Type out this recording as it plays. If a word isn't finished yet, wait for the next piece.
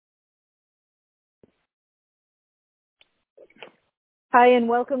Hi, and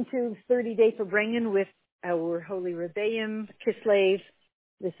welcome to 30 Day for Brengen with our Holy Rebbeim, Kislev.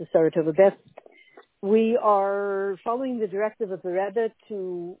 This is Saratova Beth. We are following the directive of the Rebbe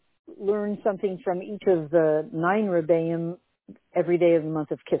to learn something from each of the 9 Rebbeim every day of the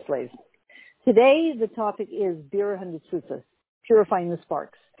month of Kislev. Today, the topic is Bir HaNitzufos, purifying the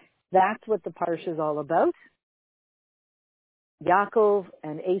sparks. That's what the parsha is all about. Yaakov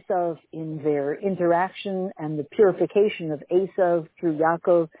and Esav in their interaction and the purification of Esav through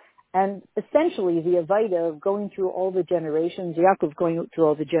Yaakov, and essentially the Avaida of going through all the generations, Yaakov going through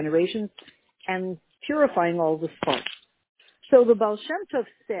all the generations, and purifying all the sparks. So the Baal Shem Tov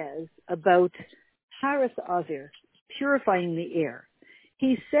says about Haras Avir, purifying the air.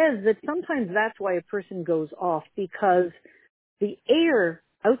 He says that sometimes that's why a person goes off, because the air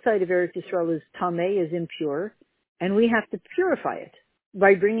outside of Eretz Yisrael is tameh, is impure, and we have to purify it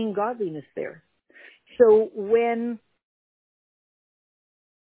by bringing godliness there. So when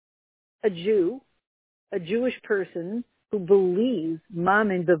a Jewish person who believes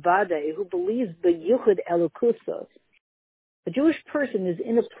Mamin Bevadeh, who believes the Yuchad Elokusos, a Jewish person is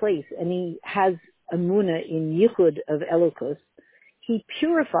in a place and he has Amunah in Yuchad of Elokus, he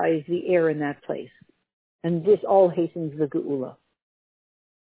purifies the air in that place. And this all hastens the Geula.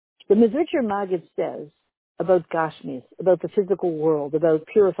 The Mizritcher Maggid says about Gashmis, about the physical world, about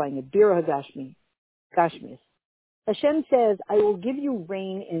purifying it, Bir HaGashmi, Gashmis. Hashem says, I will give you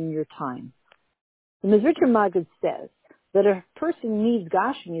rain in your time. The Mizritcher Maggid says that a person needs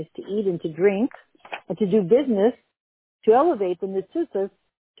Gashmis to eat and to drink and to do business to elevate the Nitzufos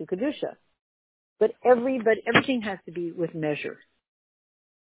to Kedusha. But everything has to be with measure.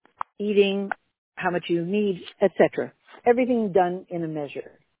 Eating, how much you need, etc. Everything done in a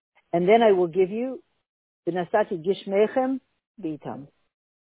measure. And then I will give you V'nasati gishmechem b'itam.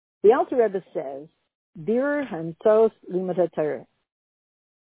 The Alter Rebbe says, Bir hantos limat HaTorah.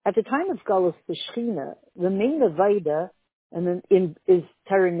 At the time of Galus, the Shechina, the main Avaida is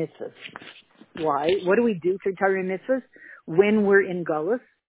Torah mitzvahs. Why? What do we do for Torah mitzvahs? When we're in Galus,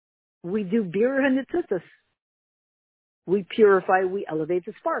 we do Bir HaNitzufos. We purify, we elevate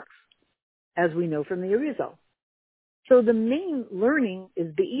the sparks, as we know from the Arizal. So the main learning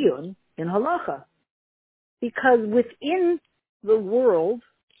is Be'iyun in Halacha. Because within the world,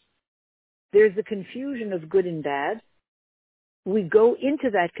 there's a confusion of good and bad. We go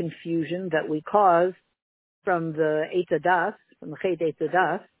into that confusion that we cause from the Eitz Hadas, from the Chet Eitz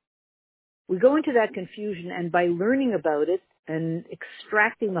Hadas. We go into that confusion, and by learning about it and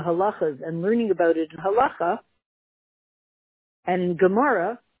extracting the halachas and learning about it in halacha and in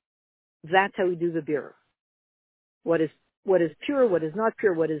Gemara, that's how we do the birur. What is pure, what is not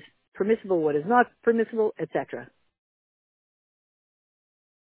pure, what is permissible, what is not permissible, etc.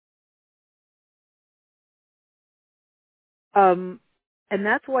 And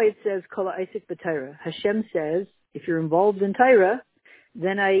that's why it says, Kala Isaac B'Taira. Hashem says, if you're involved in Taira,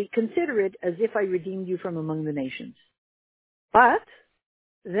 then I consider it as if I redeemed you from among the nations. But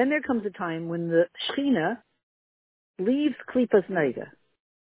then there comes a time when the Shechina leaves Klipas Naiga.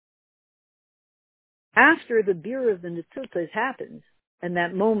 After the birur of the Nitzufos happens, and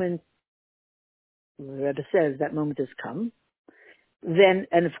that moment, the Rebbe says that moment has come, then,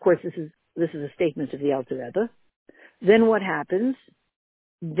 and of course this is a statement of the Alter Rebbe, then what happens?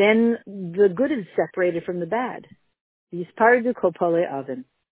 Then the good is separated from the bad. Yispardu kopale avin.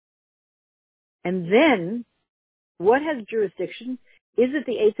 And then, what has jurisdiction? Is it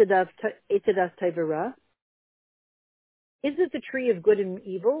the Eitz Hadas Taivara? Is it the tree of good and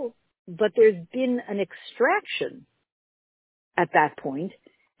evil? But there's been an extraction at that point,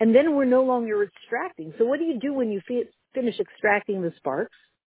 and then we're no longer extracting. So what do you do when you finish extracting the sparks?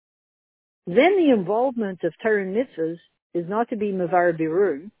 Then the involvement of Torah mitzvahs is not to be mevar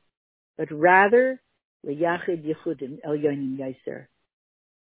birur, but rather leyachid yichudim el yonim yaiser.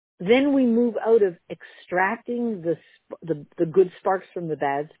 Then we move out of extracting the good sparks from the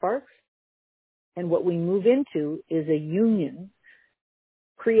bad sparks, and what we move into is a union,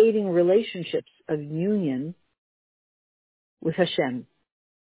 creating relationships of union with Hashem.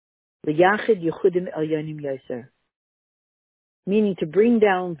 Leyachid yichudim el yonim yaiser. Meaning to bring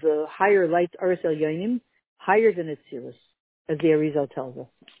down the higher lights, Aris El Yonim, higher than Atzilus, as the Arizal tells us.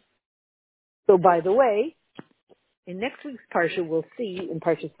 So, by the way, in next week's Parsha, we'll see, in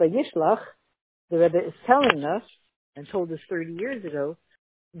Parshas Vayishlach, the Rebbe is telling us, and told us 30 years ago,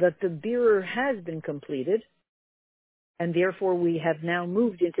 that the birur has been completed, and therefore we have now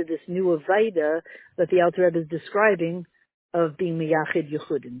moved into this new Avaida that the Alter Rebbe is describing of being Meyachid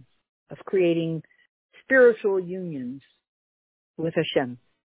Yechudim, of creating spiritual unions with Hashem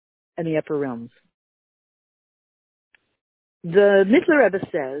and the upper realms. The Mittler Rebbe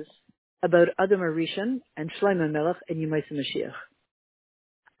says about Adam Arishan and Shlomo Melech and Yemaisa Mashiach.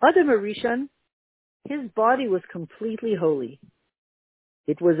 Adam Arishan, his body was completely holy.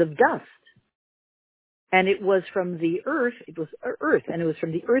 It was of dust. And it was from the earth, and it was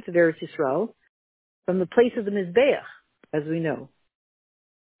from the earth of Eretz Yisrael, from the place of the Mizbeach, as we know.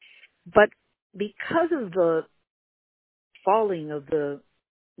 But because of the falling of the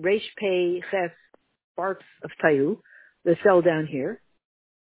Reish Pei Ches sparks of Tayu that fell down here,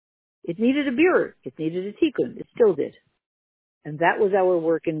 it needed a birur. It needed a tikkun. It still did. And that was our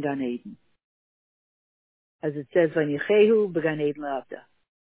work in Gan Eden. As it says, Vanichehu b'Gan Eden la'avda.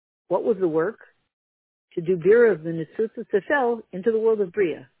 What was the work? To do birur of the Nitzutzah that fell into the world of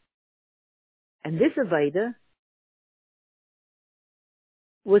Bria. And this Avaida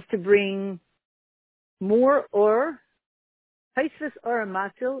was to bring more or, Haisvis or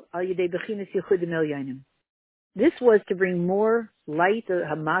Amatil al Yedei Bechinas Yechudim El Yainim. This was to bring more light,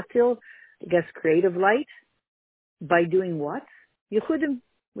 Hamatil, I guess creative light, by doing what? Yechudim,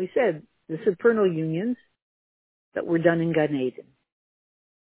 we said, the supernal unions that were done in Gan Eden.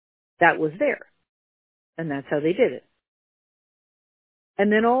 That was there. And that's how they did it.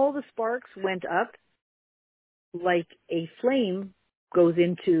 And then all the sparks went up like a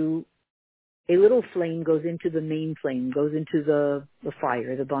little flame goes into the main flame, goes into the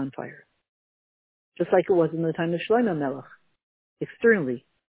fire, the bonfire. Just like it was in the time of Shlomo Melech, externally.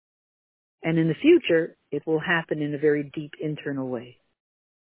 And in the future, it will happen in a very deep internal way.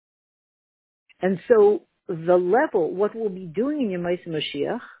 And so the level, what we'll be doing in Yemaisa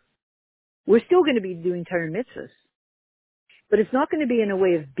Mashiach, we're still going to be doing Torah mitzvahs. But it's not going to be in a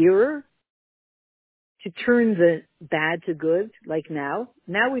way of birur, to turn the bad to good, like now.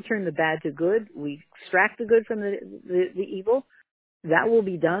 Now we turn the bad to good. We extract the good from the evil. That will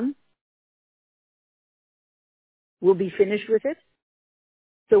be done. We'll be finished with it.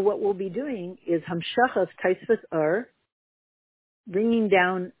 So what we'll be doing is Hamshachas Taisvas Ar, bringing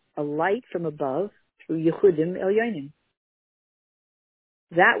down a light from above through Yechudim El Yainim.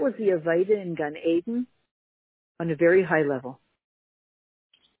 That was the Avaida in Gan Eden on a very high level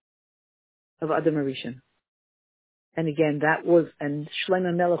of Adam Arishan. And again, and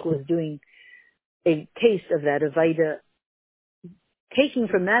Shlomo Melech was doing a taste of that Avaida, taking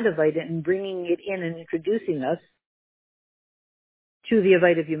from that Avaida and bringing it in and introducing us to the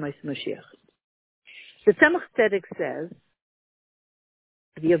Avaida of Yemaisa Mashiach. The Tzemach Tzedek says,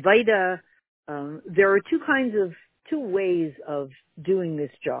 the Avaida, there are two ways of doing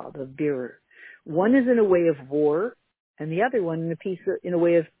this job of birur. One is in a way of war, and the other one in a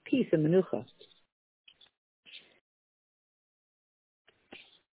way of peace and menucha.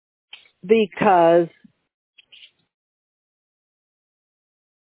 Because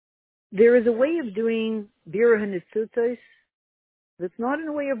there is a way of doing birur hanitzutos that's not in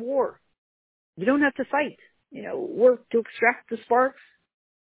a way of war. You don't have to fight, work to extract the sparks.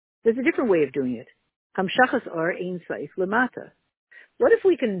 There's a different way of doing it. Hamshachas ar ein saif lemata. What if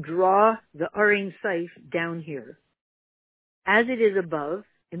we can draw the ar ein saif down here, as it is above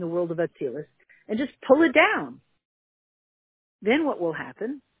in the world of Atzilus, and just pull it down? Then what will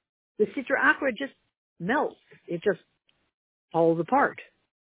happen? The Sitra Achra just melts. It just falls apart.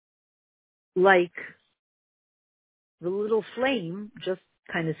 Like the little flame just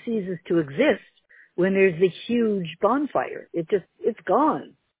kind of ceases to exist when there's the huge bonfire. It's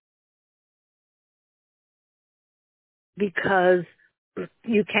gone. Because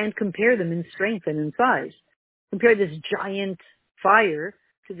you can't compare them in strength and in size. Compare this giant fire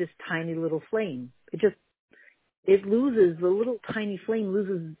to this tiny little flame. The little tiny flame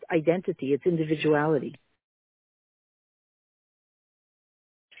loses its identity, its individuality.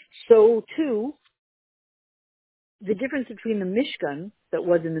 So too, the difference between the Mishkan that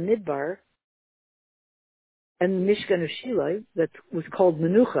was in the Midbar and the Mishkan of Shilai that was called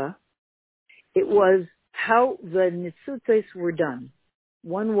Menucha, it was how the Nitzutos were done.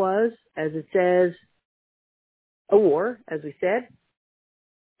 One was, as it says, a war, as we said,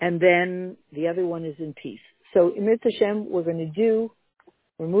 and then the other one is in peace. So in Mitzvah Hashem,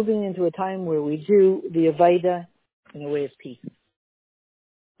 we're moving into a time where we do the Avaida in a way of peace.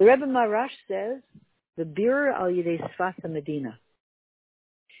 The Rebbe Marash says, the birur al Yidei Sfas Medina.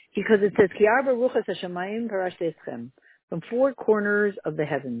 Because it says, Ki arba ruchas hashamayim parashte eschem, from four corners of the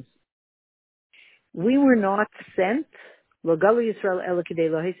heavens. We were not sent, lo galu Yisrael ela kidei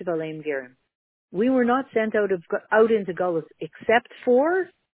lo hesiv aleim gerim. We were not sent out into Galus except for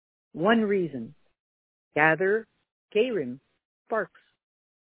one reason. Gather gerim, sparks.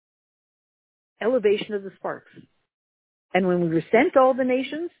 Elevation of the sparks. And when we were sent to all the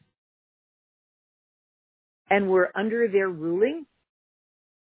nations, and we're under their ruling,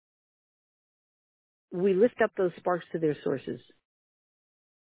 we lift up those sparks to their sources.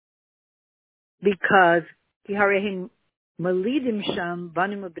 Because malidim sham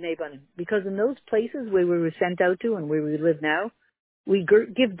banim b'nei banim. Because in those places where we were sent out to and where we live now, we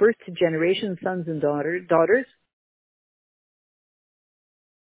give birth to generations, sons and daughters,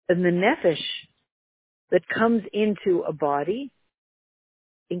 and the nefesh that comes into a body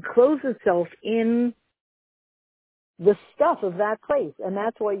encloses itself in the stuff of that place. And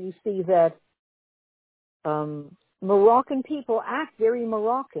that's why you see that Moroccan people act very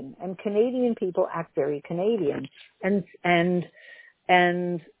Moroccan, and Canadian people act very Canadian, and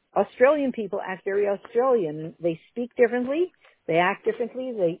Australian people act very Australian. They speak differently, they act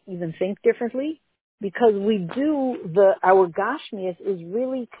differently, they even think differently, because our Gashmias is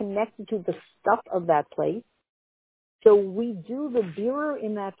really connected to the stuff of that place. So we do the birur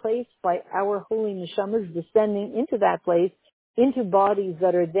in that place by our holy neshamas descending into that place, into bodies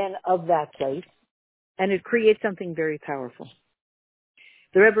that are then of that place, and it creates something very powerful.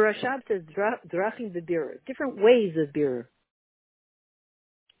 The Rebbe Rashab says, drachim b'birur, different ways of birur.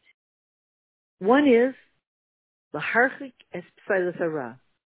 One is, l'harchik es psilas hara.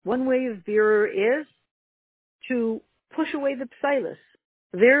 One way of birur is to push away the psilas.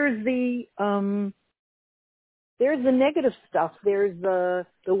 There's the negative stuff. There's the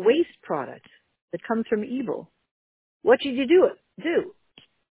waste product that comes from evil. What should you do?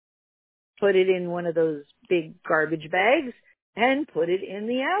 Put it in one of those big garbage bags and put it in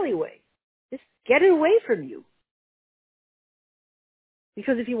the alleyway. Just get it away from you.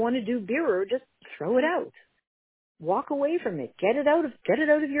 Because if you want to do birur, just throw it out. Walk away from it. Get it out of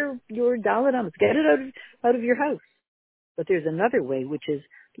your daladams. Get it out of your house. But there's another way, which is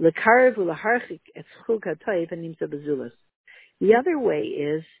l'karv u'laharchik et chuk hatayv animsa bezulas. The other way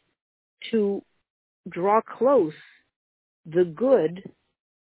is to draw close the good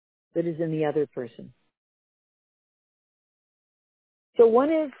that is in the other person. So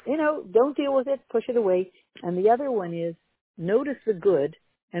one is, don't deal with it, push it away. And the other one is, notice the good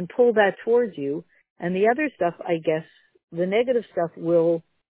and pull that towards you. And the other stuff, I guess, the negative stuff will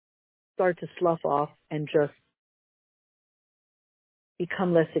start to slough off and just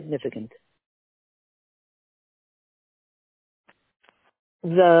become less significant.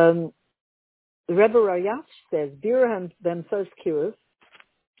 The Rebbe Rayash says, Birur b'emsos kiruv.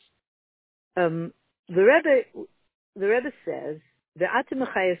 The Rebbe says, Ve'atem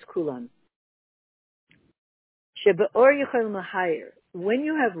mechayes kulan. Shebe'or yichol mahayer. When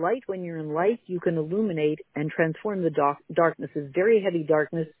you have light, when you're in light, you can illuminate and transform the darknesses, very heavy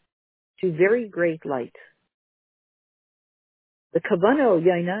darkness, to very great light. The Kavanah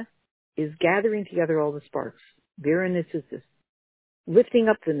Yaina is gathering together all the sparks, Birur Nitzutzis, lifting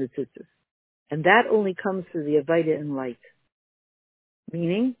up the Nitzutzis. And that only comes through the Avaida in light,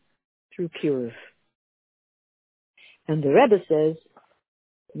 meaning through kiruv. And the Rebbe says,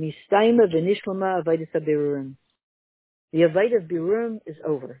 Mistaima v'nishlama Avaidas HaBirurim. The Avaida of Birurim is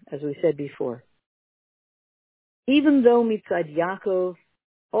over, as we said before. Even though mitzad Yaakov,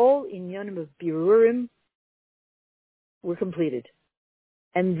 all inyanim of Birurim were completed.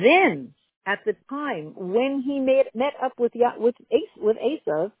 And then, at the time when he met up with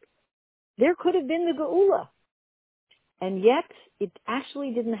Esav, there could have been the Geula. And yet, it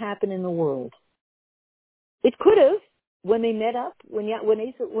actually didn't happen in the world. It could have, when they met up, when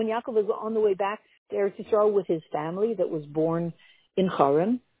Yaakov was on the way back to Eretz Yisrael with his family that was born in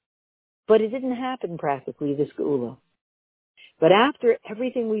Haran, but it didn't happen practically, this Geula. But after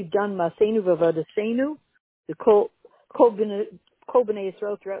everything we've done, Maseinu V'Avodaseinu, the Kol B'nei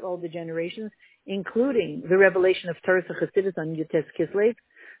Yisrael throughout all the generations, including the revelation of Torah Chassidus on Yutes Kislev,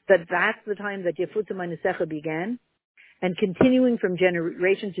 that's the time that Yefutzim HaNesecha began, and continuing from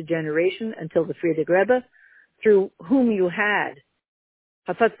generation to generation until the Frierdiker Rebbe, through whom you had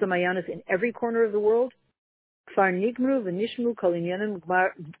Hafetz Mayanis in every corner of the world, Kfar Nigmru v'Nishmu Kol Inyanim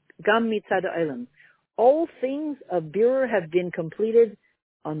Gam Mitzad Ha'olam. All things of birur have been completed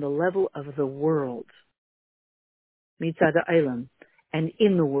on the level of the world, Mitzad Ha'olam, and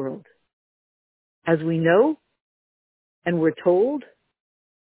in the world. As we know, and we're told,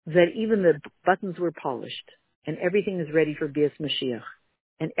 that even the buttons were polished, and everything is ready for Bias Mashiach,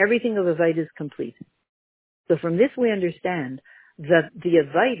 and everything of Avaida is complete. So from this we understand that the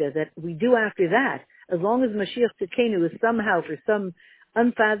Avaida that we do after that, as long as Mashiach Tzidkenu is somehow, for some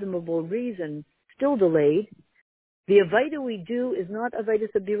unfathomable reason, still delayed, the Avaida we do is not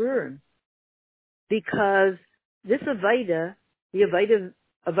Avaidas HaBirurim. Because this Avaida, the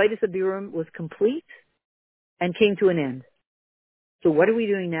Avaidas HaBirurim was complete and came to an end. So what are we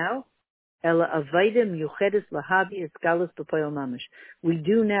doing now? Ela avaida miyuchedes lahavi esgalus b'poel mamish. We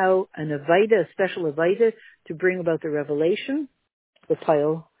do now an avaida, a special avaida, to bring about the revelation, the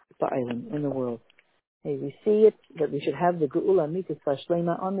poel ba'olam, in the world. Hey, we see it, that we should have the geula mitzvah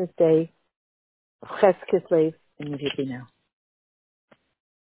shlema on this day of Ches Kislev in Yipi now.